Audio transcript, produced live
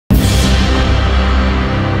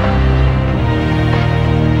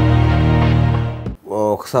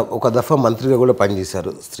ఒక దఫా మంత్రిగా కూడా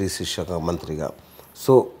పనిచేశారు, స్త్రీ శిక్ష మంత్రిగా.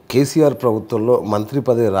 సో కేసీఆర్ ప్రభుత్వంలో మంత్రి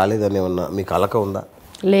పదవి రాలేదని ఏమన్నా మీకు అలక ఉందా?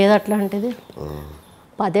 లేదు అట్లాంటిది.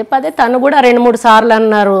 పదే పదే తను కూడా 2-3 సార్లు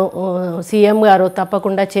అన్నారు సీఎం గారు,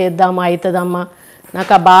 తప్పకుండా చేద్దామా, అవుతుందమ్మా,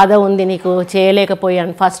 నాకు ఆ బాధ ఉంది, నీకు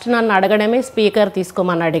చేయలేకపోయాను. ఫస్ట్ నన్ను అడగడమే స్పీకర్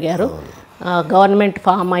తీసుకోమని అడిగారు. గవర్నమెంట్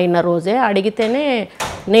ఫామ్ అయిన రోజే అడిగితేనే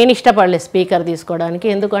నేను ఇష్టపడలేదు స్పీకర్ తీసుకోవడానికి.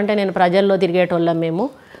 ఎందుకంటే నేను ప్రజల్లో తిరిగేటోళ్ళం మేము.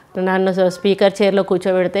 నన్ను స్పీకర్ చైర్లో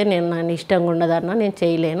కూర్చోబెడితే నన్ను ఇష్టంగా ఉండదన్నా, నేను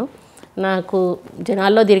చేయలేను, నాకు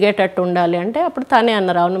జనాల్లో తిరిగేటట్టు ఉండాలి అంటే అప్పుడు తనే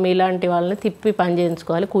అన్నారు, అవును మీలాంటి వాళ్ళని తిప్పి పని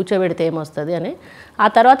చేయించుకోవాలి, కూర్చోబెడితే ఏమొస్తుంది అని. ఆ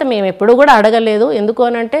తర్వాత మేము ఎప్పుడు కూడా అడగలేదు. ఎందుకు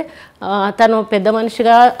అనంటే తను పెద్ద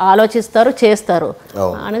మనిషిగా ఆలోచిస్తారు, చేస్తారు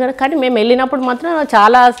అనగా. కానీ మేము వెళ్ళినప్పుడు మాత్రం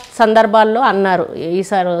చాలా సందర్భాల్లో అన్నారు,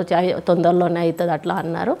 ఈసారి తొందరలోనే అవుతుంది అట్లా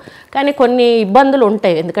అన్నారు. కానీ కొన్ని ఇబ్బందులు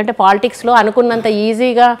ఉంటాయి. ఎందుకంటే పాలిటిక్స్లో అనుకున్నంత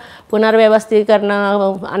ఈజీగా పునర్వ్యవస్థీకరణ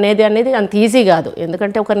అనేది అంత ఈజీ కాదు.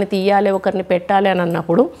 ఎందుకంటే ఒకరిని తీయాలి, ఒకరిని పెట్టాలి అని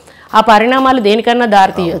అన్నప్పుడు ఆ పరిణామాలు దేనికన్నా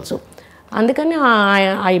దారి తీయచ్చు. అందుకని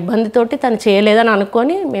ఆ ఇబ్బందితోటి తను చేయలేదని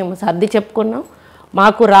అనుకొని మేము సర్ది చెప్పుకున్నాం.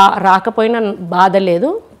 మాకు రాకపోయినా బాధ లేదు.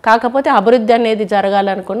 కాకపోతే అభివృద్ధి అనేది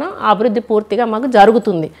జరగాలనుకున్నా ఆ అభివృద్ధి పూర్తిగా మాకు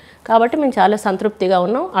జరుగుతుంది కాబట్టి మేము చాలా సంతృప్తిగా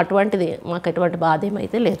ఉన్నాం. అటువంటిది మాకు ఎటువంటి బాధ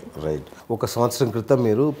ఏమైతే లేదు. రైట్. 1 సంవత్సరం క్రితం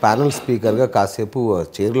మీరు ప్యానల్ స్పీకర్గా కాసేపు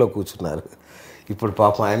చైర్లో కూర్చున్నారు. ఇప్పుడు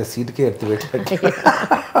పాపం ఆయన సీటుకే ఎత్తిపెట్టి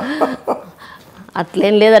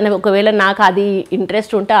అట్లేం లేదని. ఒకవేళ నాకు అది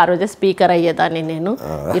ఇంట్రెస్ట్ ఉంటే ఆ రోజే స్పీకర్ అయ్యేదాన్ని నేను.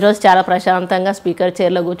 ఈరోజు చాలా ప్రశాంతంగా స్పీకర్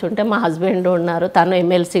చైర్లో కూర్చుంటే మా హస్బెండ్ ఉన్నారు, తను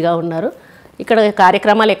ఎమ్మెల్సీగా ఉన్నారు. ఇక్కడ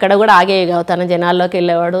కార్యక్రమాలు ఎక్కడ కూడా ఆగేవి కావు. తను జనాల్లోకి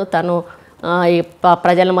వెళ్ళేవాడు, తను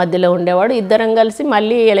ప్రజల మధ్యలో ఉండేవాడు. ఇద్దరం కలిసి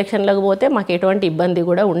మళ్ళీ ఎలక్షన్లకు పోతే మాకు ఎటువంటి ఇబ్బంది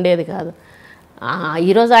కూడా ఉండేది కాదు.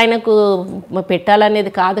 ఈరోజు ఆయనకు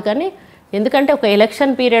పెట్టాలనేది కాదు, కానీ ఎందుకంటే ఒక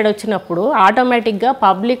ఎలక్షన్ పీరియడ్ వచ్చినప్పుడు ఆటోమేటిక్గా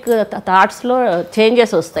పబ్లిక్ థాట్స్లో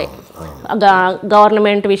చేంజెస్ వస్తాయి.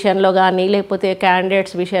 గవర్నమెంట్ విషయంలో కానీ, లేకపోతే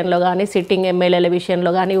క్యాండిడేట్స్ విషయంలో కానీ, సిట్టింగ్ ఎమ్మెల్యేల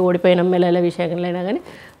విషయంలో కానీ, ఓడిపోయిన ఎమ్మెల్యేల విషయంలో అయినా కానీ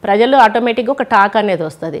ప్రజలు ఆటోమేటిక్గా ఒక టాక్ అనేది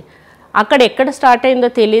వస్తుంది. అక్కడ ఎక్కడ స్టార్ట్ అయిందో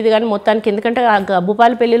తెలియదు కానీ మొత్తానికి, ఎందుకంటే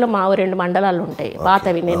భూపాలపల్లిలో మా 2 మండలాలు ఉంటాయి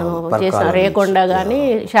పాతవి, నేను చేసిన రేకొండ కానీ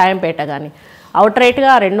షాయంపేట కానీ. అవుట్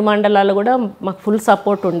రైట్గా ఆ 2 మండలాలు కూడా మాకు ఫుల్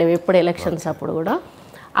సపోర్ట్ ఉండేవి ఎప్పుడు ఎలక్షన్స్ అప్పుడు కూడా.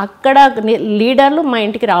 అక్కడ లీడర్లు మా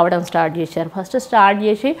ఇంటికి రావడం స్టార్ట్ చేశారు. ఫస్ట్ స్టార్ట్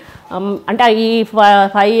చేసి అంటే ఈ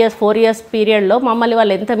 4 ఇయర్స్ పీరియడ్లో మమ్మల్ని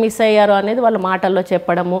వాళ్ళు ఎంత మిస్ అయ్యారో అనేది వాళ్ళ మాటల్లో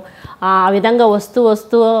చెప్పడము, ఆ విధంగా వస్తూ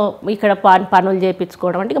ఇక్కడ పనులు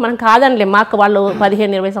చేయించుకోవడం. అంటే మనం కాదనిలే, మాకు వాళ్ళు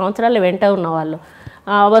 15-20 సంవత్సరాలు వెంట ఉన్న వాళ్ళు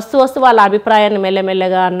వస్తూ వాళ్ళ అభిప్రాయాన్ని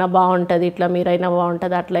మెల్లమెల్లగా అన్న బాగుంటుంది, ఇట్లా మీరైనా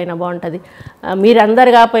బాగుంటుంది, అట్లయినా బాగుంటుంది,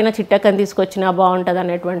 మీరందరు కాకపోయినా చిట్టక్కని తీసుకొచ్చినా బాగుంటుంది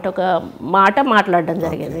అనేటువంటి ఒక మాట మాట్లాడడం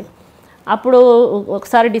జరిగింది. అప్పుడు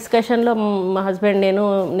ఒకసారి డిస్కషన్లో మా హస్బెండ్ నేను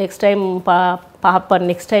నెక్స్ట్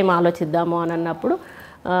టైం ఆలోచిద్దాము అని అన్నప్పుడు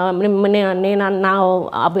నేను నా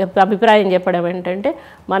అభిప్రాయం చెప్పడం ఏంటంటే,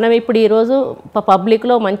 మనం ఇప్పుడు ఈరోజు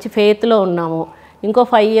పబ్లిక్లో మంచి ఫెయిత్లో ఉన్నాము. ఇంకో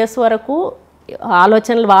 5 ఇయర్స్ వరకు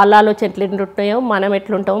వాళ్ళ ఆలోచనలు ఎట్లుంటాయో మనం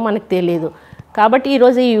ఎట్లుంటామో మనకు తెలియదు. కాబట్టి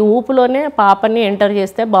ఈరోజు ఈ ఊపులోనే పాపని ఎంటర్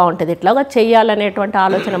చేస్తే బాగుంటుంది, ఇట్లాగా చెయ్యాలనేటువంటి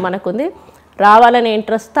ఆలోచన మనకుంది, రావాలనే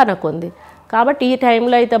ఇంట్రెస్ట్ తనకుంది. కాబట్టి ఈ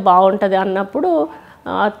టైంలో అయితే బాగుంటుంది అన్నప్పుడు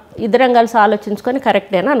ఇద్దరం కలిసి ఆలోచించుకొని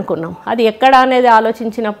కరెక్టేనా అనుకున్నాం. అది ఎక్కడ అనేది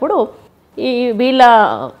ఆలోచించినప్పుడు వీళ్ళ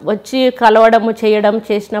వచ్చి కలవడము చేయడం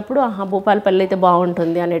చేసినప్పుడు భూపాలపల్లి అయితే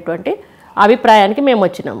బాగుంటుంది అనేటువంటి అభిప్రాయానికి మేము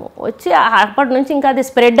వచ్చి అప్పటి నుంచి ఇంకా అది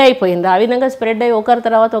స్ప్రెడ్ అయిపోయింది. ఆ విధంగా స్ప్రెడ్ అయ్యి ఒకరి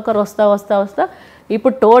తర్వాత ఒకరు వస్తా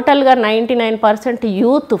ఇప్పుడు టోటల్గా 99%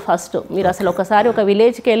 యూత్. ఫస్ట్ మీరు అసలు ఒకసారి ఒక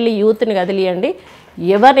విలేజ్కి వెళ్ళి యూత్ని కదిలియండి,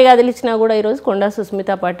 ఎవరిని కదిలించినా కూడా ఈరోజు కొండా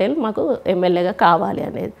సుస్మితా పటేల్ మాకు ఎమ్మెల్యేగా కావాలి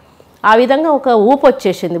అనేది. ఆ విధంగా ఒక ఊపు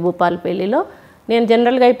వచ్చేసింది భూపాలపల్లిలో. నేను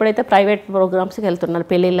జనరల్గా ఇప్పుడైతే ప్రైవేట్ ప్రోగ్రామ్స్కి వెళ్తున్నాను,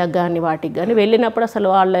 పెళ్ళిళ్ళకి కానీ వాటికి కానీ. వెళ్ళినప్పుడు అసలు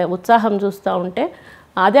వాళ్ళ ఉత్సాహం చూస్తూ ఉంటే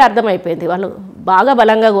అదే అర్థమైపోయింది, వాళ్ళు బాగా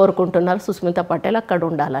బలంగా కోరుకుంటున్నారు సుస్మితా పటేల్ అక్కడ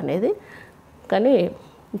ఉండాలనేది. కానీ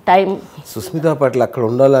టైం సుస్మితా పటేల్ అక్కడ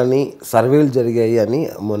ఉండాలని సర్వేలు జరిగాయి అని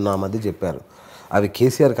మొన్న మధ్య చెప్పారు. అవి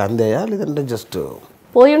కేసీఆర్కి అందాయా లేదంటే జస్ట్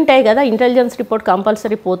పోయి ఉంటాయి కదా? ఇంటెలిజెన్స్ రిపోర్ట్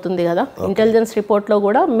కంపల్సరీ పోతుంది కదా. ఇంటెలిజెన్స్ రిపోర్ట్లో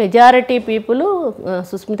కూడా మెజారిటీ పీపుల్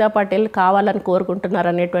సుస్మితా పటేల్ కావాలని కోరుకుంటున్నారు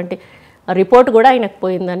అనేటువంటి రిపోర్ట్ కూడా ఆయనకు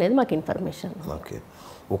పోయింది అనేది మాకు ఇన్ఫర్మేషన్. ఓకే.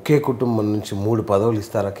 ఒకే కుటుంబం నుంచి 3 పదవులు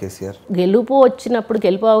ఇస్తారా కేసీఆర్?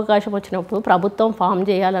 గెలుపు అవకాశం వచ్చినప్పుడు ప్రభుత్వం ఫామ్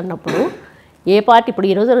చేయాలన్నప్పుడు ఏ పార్టీ, ఇప్పుడు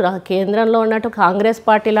ఈరోజు కేంద్రంలో ఉన్నట్టు కాంగ్రెస్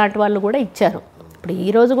పార్టీ లాంటి వాళ్ళు కూడా ఇచ్చారు. ఇప్పుడు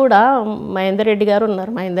ఈరోజు కూడా మహేందర్ రెడ్డి గారు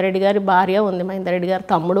ఉన్నారు, మహేందర్ రెడ్డి గారి భార్య ఉంది, మహేందర్ రెడ్డి గారి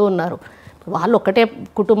తమ్ముడు ఉన్నారు. వాళ్ళు ఒకటే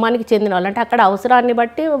కుటుంబానికి చెందిన వాళ్ళు. అంటే అక్కడ అవసరాన్ని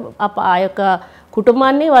బట్టి ఆ యొక్క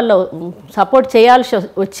కుటుంబాన్ని వాళ్ళు సపోర్ట్ చేయాల్సి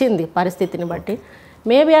వచ్చింది పరిస్థితిని బట్టి.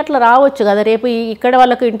 మేబీ అట్లా రావచ్చు కదా. రేపు ఇక్కడ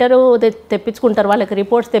వాళ్ళకు ఇంటర్వ్యూ తెప్పించుకుంటారు, వాళ్ళకి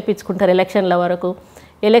రిపోర్ట్స్ తెప్పించుకుంటారు ఎలక్షన్ల వరకు.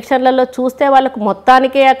 ఎలక్షన్లలో చూస్తే వాళ్ళకు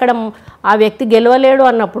మొత్తానికే అక్కడ ఆ వ్యక్తి గెలవలేడు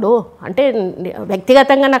అన్నప్పుడు, అంటే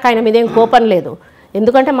వ్యక్తిగతంగా నాకు ఆయన మీద ఏం కోపం లేదు.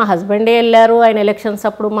 ఎందుకంటే మా హస్బెండే వెళ్ళారు ఆయన ఎలక్షన్స్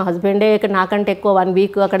అప్పుడు, మా హస్బెండే నాకంటే ఎక్కువ 1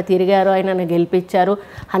 వీక్ అక్కడ తిరిగారు, ఆయనను గెలిపించారు.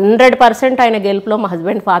 100% ఆయన గెలుపులో మా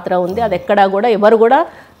హస్బెండ్ పాత్ర ఉంది. అది ఎక్కడా కూడా ఎవరు కూడా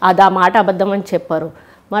అది ఆ మాట అబద్ధం అని చెప్పారు.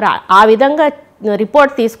 మరి ఆ విధంగా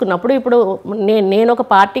రిపోర్ట్ తీసుకున్నప్పుడు ఇప్పుడు నేను ఒక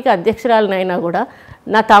పార్టీకి అధ్యక్షురాలనైనా కూడా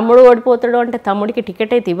నా తమ్ముడు ఓడిపోతాడు అంటే తమ్ముడికి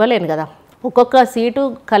టికెట్ అయితే ఇవ్వలేను కదా. ఒక్కొక్క సీటు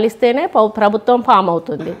కలిస్తేనే ప్రభుత్వం ఫామ్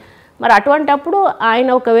అవుతుంది. మరి అటువంటప్పుడు ఆయన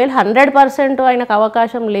ఒకవేళ 100% ఆయనకు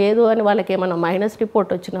అవకాశం లేదు అని వాళ్ళకి ఏమైనా మైనస్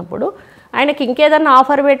రిపోర్ట్ వచ్చినప్పుడు ఆయనకి ఇంకేదన్నా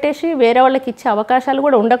ఆఫర్ పెట్టేసి వేరే వాళ్ళకి ఇచ్చే అవకాశాలు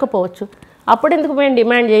కూడా ఉండకపోవచ్చు. అప్పుడు ఎందుకు మేము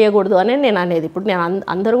డిమాండ్ చేయకూడదు అని నేను అనేది. ఇప్పుడు నేను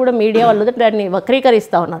అందరూ కూడా మీడియా వాళ్ళు దాన్ని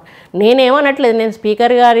వక్రీకరిస్తూ ఉన్నారు. నేనేమనట్లేదు, నేను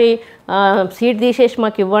స్పీకర్ గారి సీట్ తీసేసి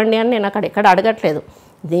మాకు ఇవ్వండి అని నేను అక్కడ ఎక్కడ అడగట్లేదు.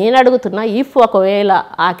 నేను అడుగుతున్నా, ఇఫ్ ఒకవేళ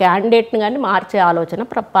ఆ క్యాండిడేట్ని కానీ మార్చే ఆలోచన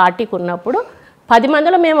పార్టీకి ఉన్నప్పుడు 10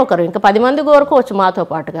 మందిలో మేము ఒకరు, ఇంకా 10 మంది కోరుకోవచ్చు మాతో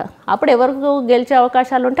పాటుగా. అప్పుడు ఎవరికి గెలిచే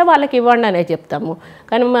అవకాశాలు ఉంటే వాళ్ళకి ఇవ్వండి అనే చెప్తాము.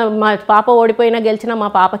 కానీ మా పాప ఓడిపోయినా గెలిచినా మా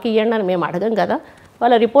పాపకి ఇవ్వండి అని మేము అడగం కదా.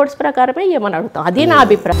 వాళ్ళ రిపోర్ట్స్ ప్రకారమే ఇవ్వమని అడుగుతాం. అది నా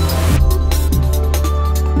అభిప్రాయం.